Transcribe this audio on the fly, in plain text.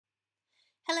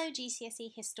Hello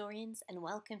GCSE historians and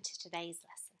welcome to today's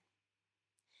lesson.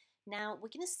 Now we're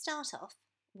going to start off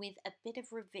with a bit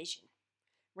of revision,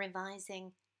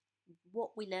 revising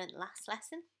what we learned last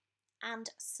lesson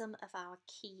and some of our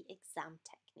key exam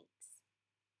techniques.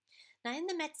 Now in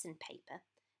the medicine paper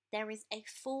there is a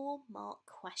 4-mark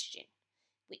question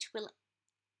which will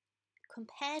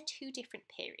compare two different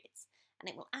periods and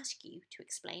it will ask you to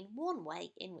explain one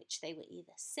way in which they were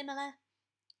either similar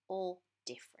or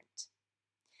different.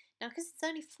 Now, because it's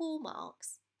only 4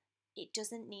 marks, it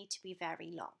doesn't need to be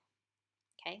very long,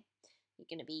 okay? You're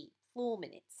going to be 4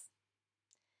 minutes.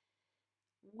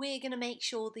 We're going to make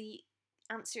sure the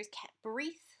answer is kept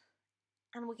brief,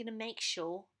 and we're going to make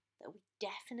sure that we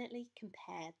definitely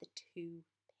compare the two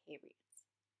periods.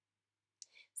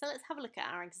 So let's have a look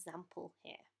at our example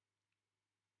here.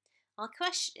 Our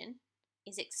question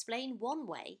is explain one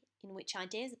way in which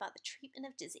ideas about the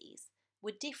treatment of disease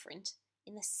were different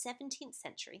in the 17th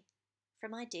century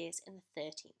from ideas in the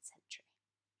 13th century.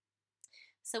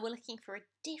 So we're looking for a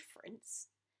difference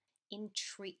in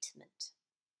treatment.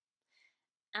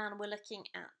 And we're looking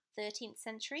at 13th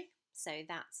century, so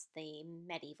that's the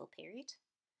medieval period,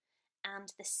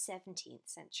 and the 17th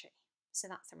century, so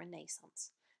that's the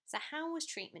Renaissance. So how was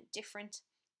treatment different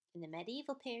in the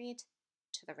medieval period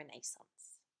to the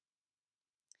Renaissance?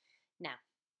 Now,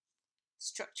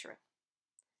 structuring.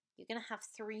 You're going to have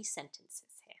 3 sentences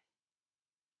here.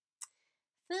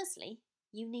 Firstly,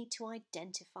 you need to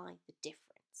identify the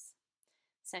difference.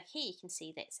 So here you can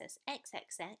see that it says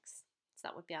XXX, so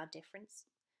that would be our difference,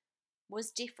 was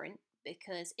different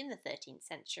because in the 13th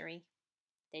century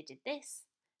they did this,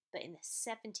 but in the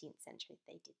 17th century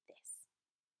they did this.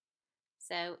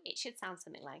 So it should sound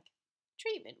something like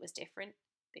treatment was different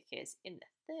because in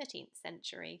the 13th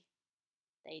century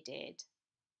they did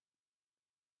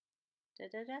da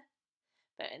da da,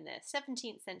 but in the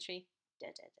 17th century da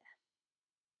da da.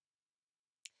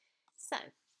 So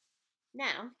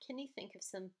now can you think of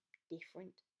some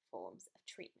different forms of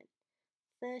treatment,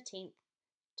 13th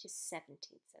to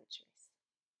 17th centuries?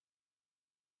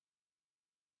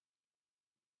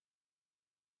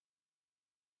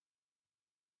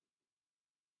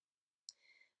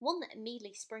 One that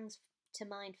immediately springs to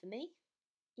mind for me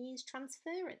is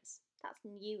transference. That's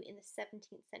new in the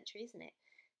 17th century, isn't it?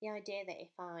 The idea that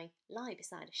if I lie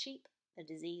beside a sheep, the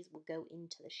disease will go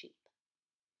into the sheep.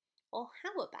 Or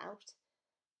how about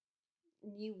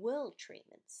New World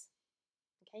treatments?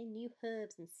 Okay, new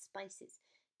herbs and spices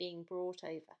being brought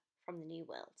over from the New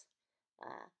World.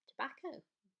 Tobacco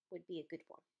would be a good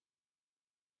one.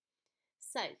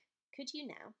 So, could you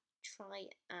now try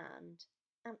and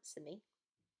answer me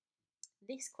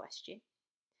this question?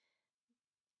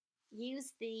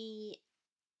 Use the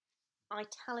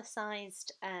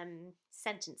italicised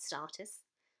sentence starters,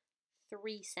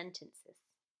 3 sentences.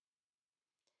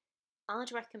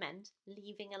 I'd recommend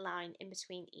leaving a line in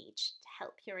between each to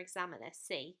help your examiner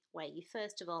see where you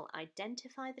first of all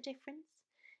identify the difference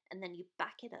and then you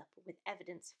back it up with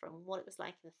evidence from what it was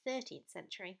like in the 13th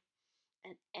century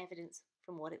and evidence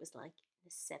from what it was like in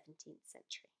the 17th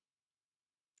century.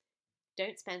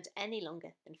 Don't spend any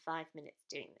longer than 5 minutes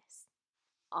doing this.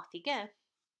 Off you go.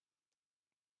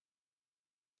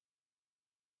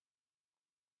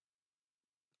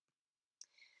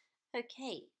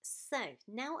 Okay, so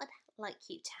now I'd like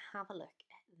you to have a look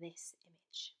at this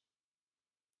image.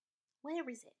 Where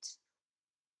is it?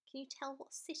 Can you tell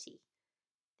what city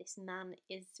this man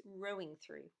is rowing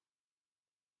through?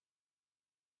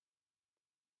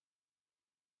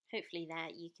 Hopefully there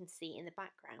you can see in the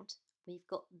background we've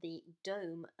got the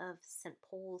dome of St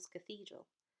Paul's Cathedral.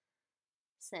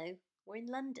 So we're in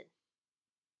London.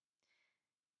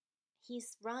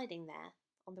 He's riding there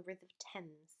on the River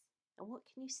Thames. And what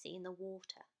can you see in the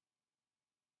water?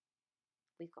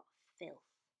 We've got filth,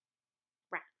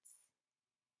 rats.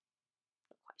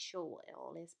 Not quite sure what it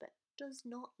all is, but does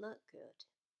not look good.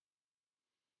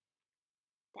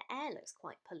 The air looks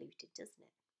quite polluted, doesn't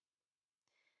it?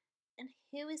 And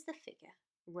who is the figure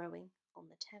rowing on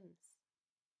the Thames?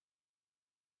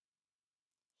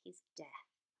 He's death.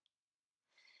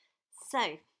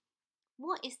 So,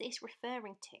 what is this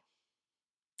referring to?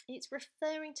 It's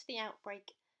referring to the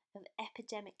outbreak of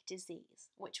epidemic disease,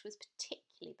 which was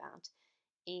particularly bad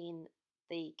in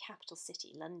the capital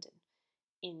city, London,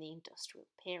 in the industrial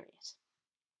period.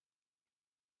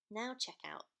 Now check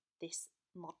out this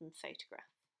modern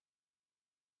photograph.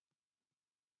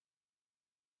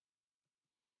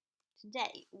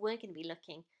 Today we're going to be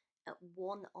looking at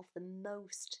one of the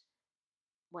largest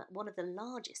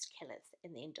killers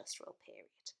in the industrial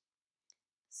period,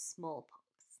 smallpox.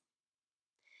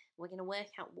 We're going to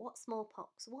work out what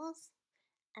smallpox was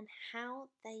and how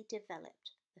they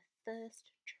developed the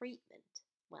first treatment,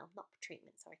 well, not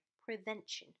treatment, sorry,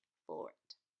 prevention for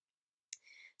it.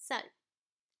 So,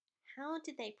 how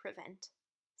did they prevent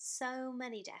so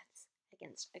many deaths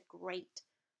against a great,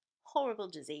 horrible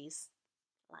disease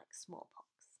like smallpox?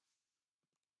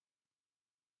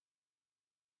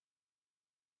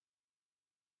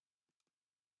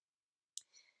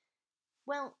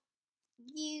 Well,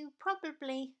 you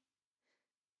probably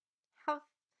have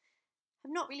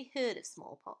not really heard of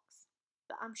smallpox,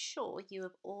 but I'm sure you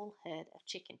have all heard of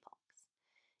chickenpox.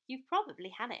 You've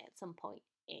probably had it at some point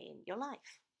in your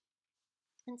life.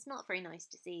 And it's not a very nice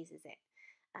disease, is it?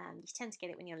 You tend to get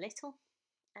it when you're little,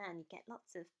 and you get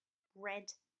lots of red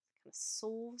kind of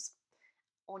sores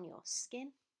on your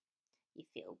skin. You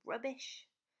feel rubbish,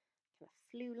 kind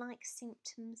of flu-like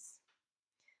symptoms.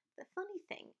 The funny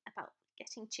thing about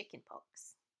getting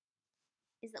chickenpox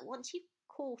is that once you've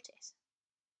caught it,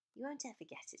 you won't ever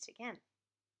get it again.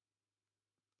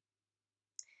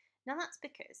 Now that's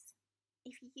because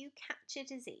if you catch a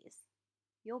disease,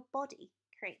 your body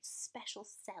creates special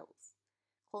cells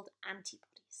called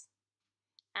antibodies,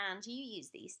 and you use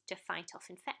these to fight off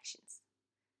infections.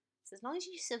 So as long as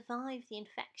you survive the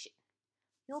infection,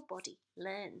 your body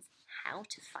learns how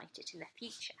to fight it in the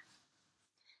future.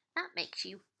 That makes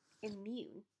you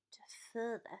immune to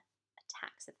further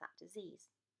attacks of that disease.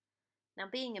 Now,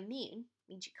 being immune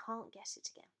means you can't get it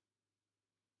again.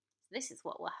 So this is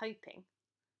what we're hoping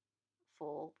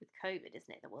for with COVID, isn't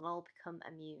it? That we'll all become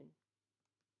immune.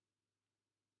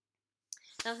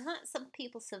 Now, the fact that some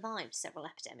people survived several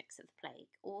epidemics of the plague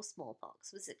or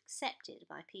smallpox was accepted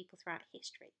by people throughout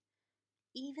history,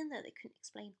 even though they couldn't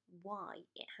explain why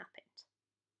it happened.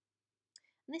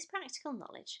 And this practical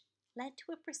knowledge led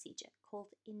to a procedure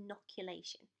called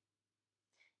inoculation.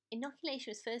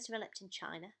 Inoculation was first developed in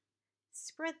China,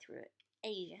 spread through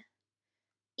Asia,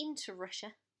 into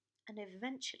Russia, and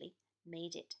eventually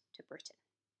made it to Britain.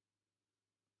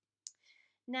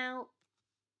 Now,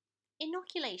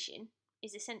 inoculation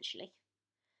is essentially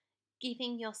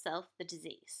giving yourself the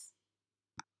disease.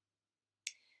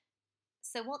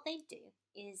 So what they do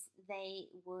is they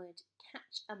would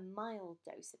catch a mild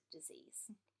dose of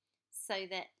disease so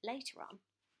that later on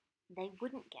they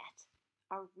wouldn't get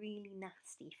a really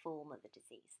nasty form of the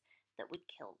disease that would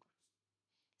kill them.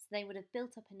 So they would have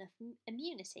built up enough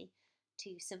immunity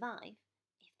to survive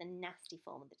if the nasty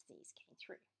form of the disease came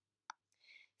through.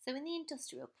 So in the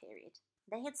industrial period,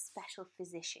 they had special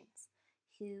physicians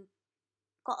who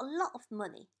got a lot of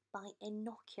money by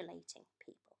inoculating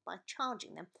people, by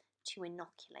charging them to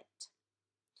inoculate.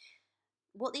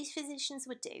 What these physicians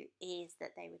would do is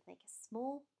that they would make a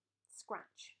small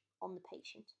scratch on the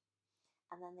patient,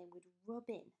 and then they would rub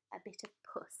in a bit of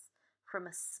pus from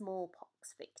a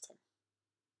smallpox victim.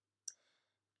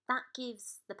 That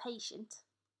gives the patient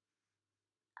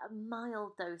a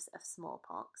mild dose of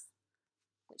smallpox,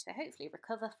 which they hopefully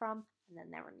recover from, and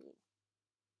then they're immune.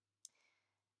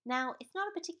 Now, it's not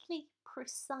a particularly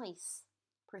precise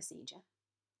procedure,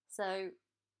 so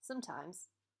sometimes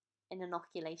an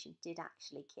inoculation did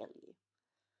actually kill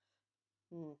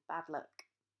you. Bad luck.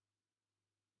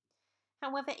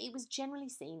 However, it was generally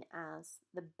seen as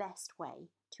the best way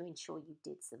to ensure you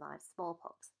did survive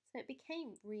smallpox, so it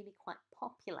became really quite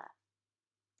popular,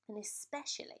 and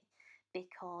especially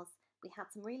because we had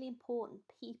some really important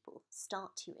people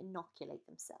start to inoculate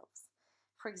themselves.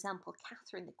 For example,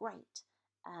 Catherine the Great,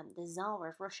 the Tsar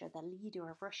of Russia, the leader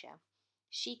of Russia,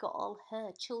 she got all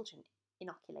her children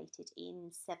inoculated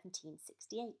in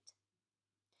 1768.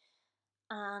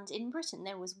 And in Britain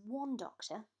there was one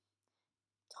doctor,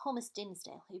 Thomas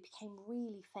Dinsdale, who became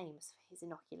really famous for his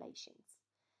inoculations,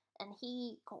 and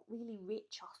he got really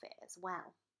rich off it as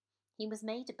well. He was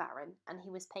made a baron and he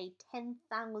was paid £10,000,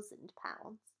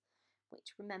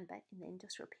 which, remember, in the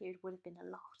industrial period would have been a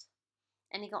lot.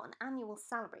 And he got an annual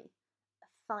salary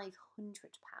of £500.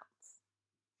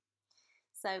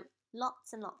 So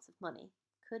lots and lots of money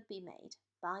could be made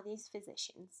by these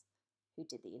physicians who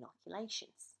did the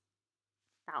inoculations.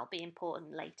 That'll be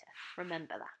important later,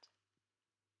 remember that.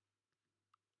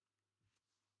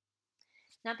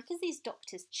 Now, because these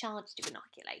doctors charged to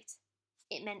inoculate,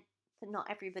 it meant that not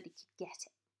everybody could get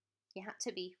it. You had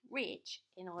to be rich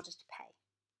in order to pay.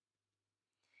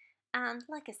 And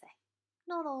like I say,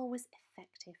 not always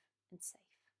effective and safe.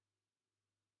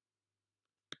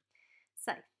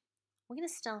 So, we're going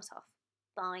to start off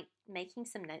by making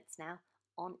some notes now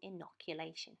on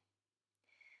inoculation.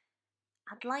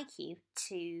 I'd like you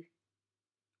to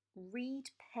read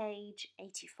page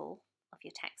 84 of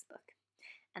your textbook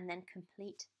and then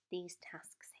complete these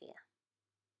tasks here.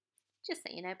 Just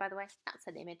so you know, by the way, that's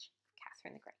an image of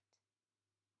Catherine the Great.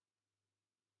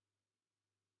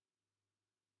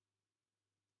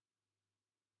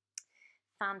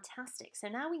 Fantastic. So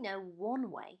now we know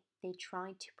one way they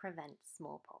tried to prevent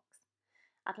smallpox.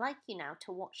 I'd like you now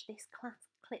to watch this class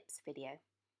clips video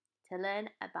to learn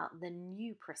about the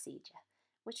new procedure,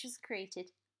 which was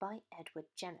created by Edward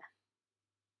Jenner.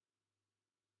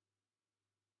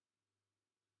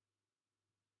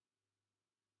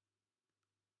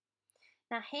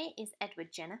 Now here is Edward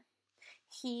Jenner.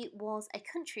 He was a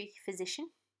country physician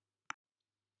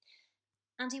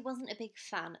and he wasn't a big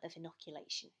fan of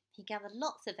inoculation. He gathered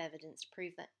lots of evidence to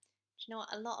prove that, do you know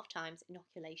what, a lot of times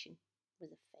inoculation was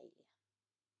a failure.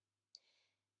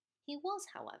 He was,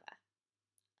 however,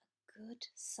 a good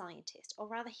scientist, or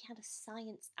rather he had a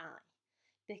science eye,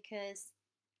 because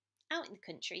out in the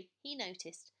country he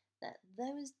noticed that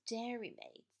those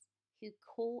dairymaids who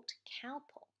caught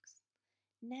cowpox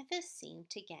never seemed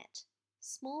to get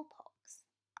smallpox.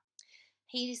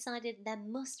 He decided there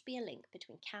must be a link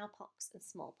between cowpox and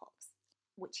smallpox,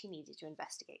 which he needed to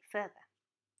investigate further.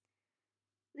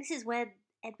 This is where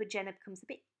Edward Jenner becomes a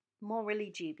bit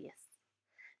morally dubious,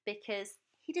 because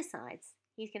he decides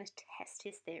he's going to test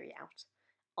his theory out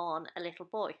on a little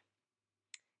boy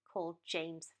called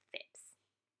James Phipps.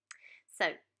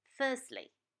 So,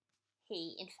 firstly,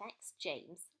 he infects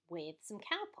James with some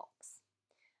cowpox,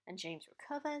 and James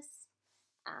recovers,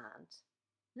 and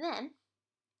then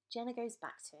Jenner goes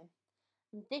back to him,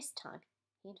 and this time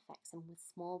he infects him with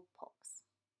smallpox.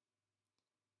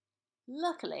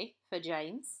 Luckily for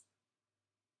James,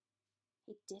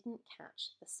 he didn't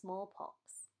catch the smallpox.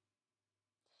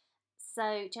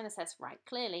 So Jenner says, right,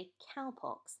 clearly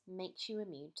cowpox makes you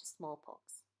immune to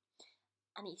smallpox.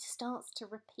 And he starts to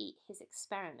repeat his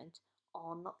experiment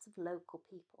on lots of local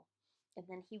people. And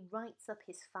then he writes up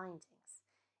his findings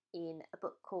in a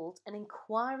book called An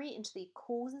Inquiry into the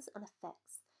Causes and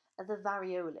Effects of the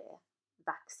Variola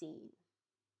Vaccine.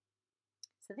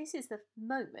 So this is the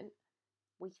moment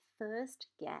we first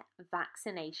get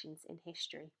vaccinations in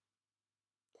history.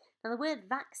 Now the word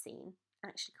vaccine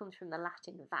actually comes from the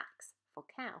Latin vax, for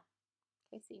cow.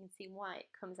 Okay, so you can see why it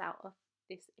comes out of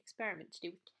this experiment to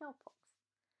do with cowpox.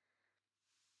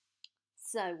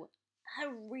 So,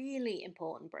 a really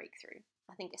important breakthrough.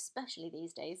 I think especially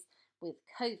these days with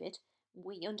COVID,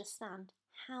 we understand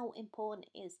how important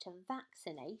it is to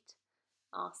vaccinate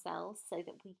ourselves so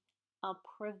that we are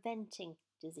preventing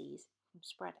disease from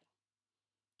spreading.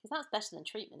 Because that's better than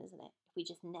treatment, isn't it? If we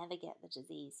just never get the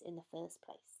disease in the first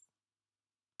place.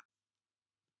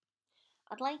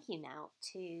 I'd like you now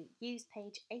to use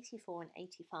page 84 and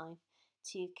 85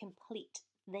 to complete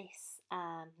this,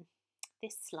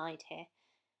 this slide here,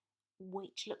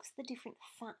 which looks at the different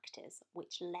factors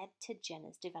which led to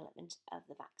Jenner's development of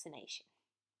the vaccination.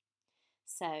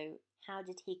 So, how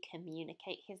did he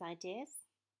communicate his ideas?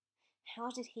 How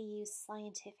did he use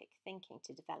scientific thinking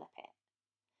to develop it?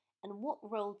 And what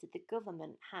role did the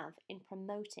government have in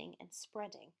promoting and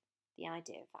spreading the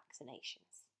idea of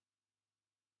vaccinations?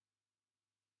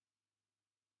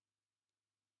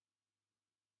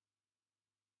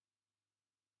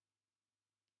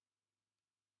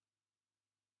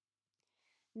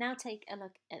 Now take a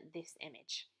look at this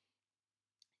image.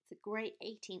 It's a great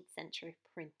 18th century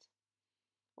print.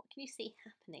 What can you see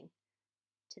happening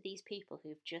to these people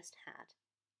who've just had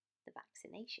the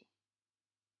vaccination?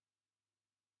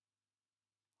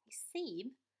 They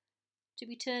seem to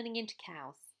be turning into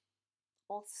cows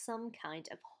or some kind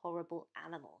of horrible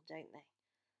animal, don't they?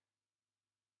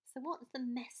 So what's the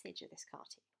message of this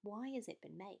cartoon? Why has it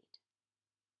been made?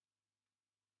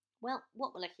 Well,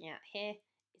 what we're looking at here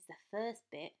is the first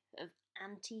bit of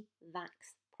anti-vax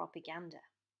propaganda.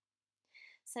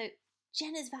 So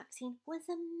Jenner's vaccine was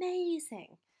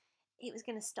amazing. It was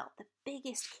going to stop the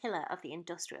biggest killer of the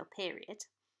industrial period.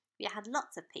 You had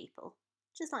lots of people,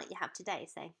 just like you have today,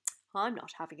 saying, I'm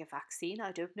not having a vaccine,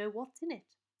 I don't know what's in it.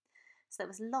 So there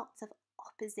was lots of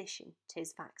opposition to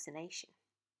his vaccination.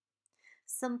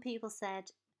 Some people said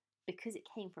because it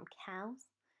came from cows,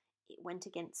 it went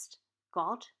against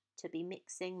God to be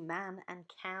mixing man and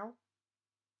cow.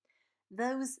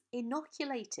 Those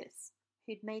inoculators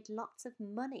who'd made lots of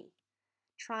money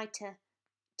tried to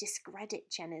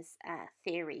discredit Jenner's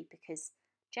theory because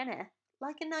Jenner,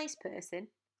 like a nice person,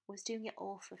 was doing it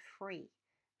all for free.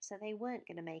 So they weren't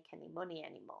going to make any money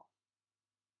anymore.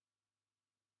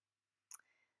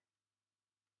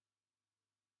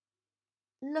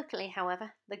 Luckily,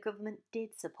 however, the government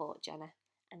did support Jenner,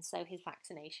 and so his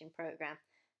vaccination programme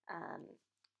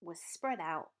was spread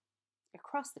out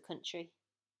across the country,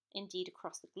 indeed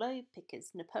across the globe,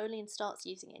 because Napoleon starts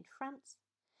using it in France.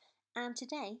 And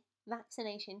today,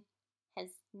 vaccination has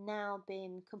now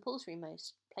been compulsory in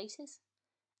most places,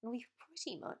 and we've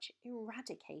pretty much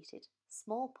eradicated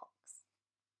smallpox.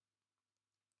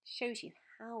 Shows you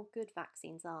how good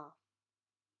vaccines are.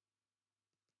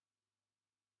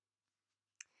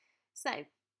 So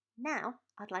now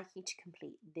I'd like you to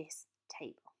complete this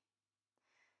table.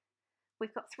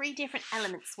 We've got 3 different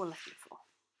elements we're looking for.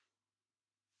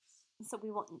 So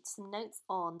we want some notes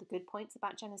on the good points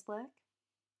about Jenna's work,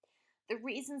 the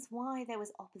reasons why there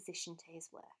was opposition to his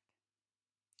work,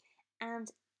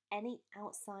 and any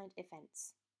outside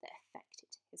events that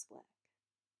affected his work.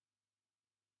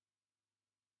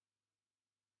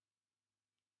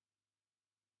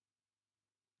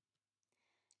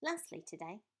 Lastly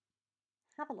today,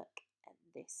 have a look at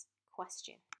this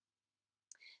question.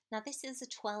 Now this is a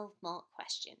 12-mark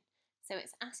question, so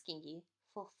it's asking you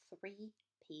for 3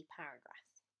 P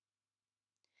paragraphs.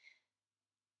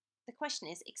 The question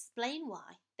is, explain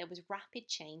why there was rapid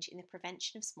change in the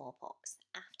prevention of smallpox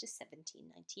after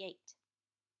 1798.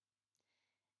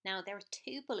 Now there are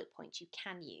 2 bullet points you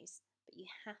can use, but you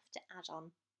have to add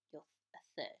on a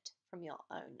third from your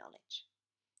own knowledge.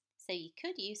 So you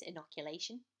could use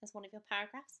inoculation as one of your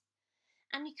paragraphs,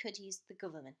 and you could use the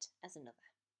government as another.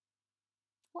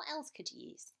 What else could you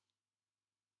use?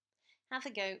 Have a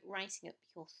go writing up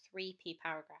your 3 P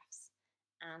paragraphs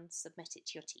and submit it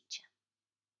to your teacher.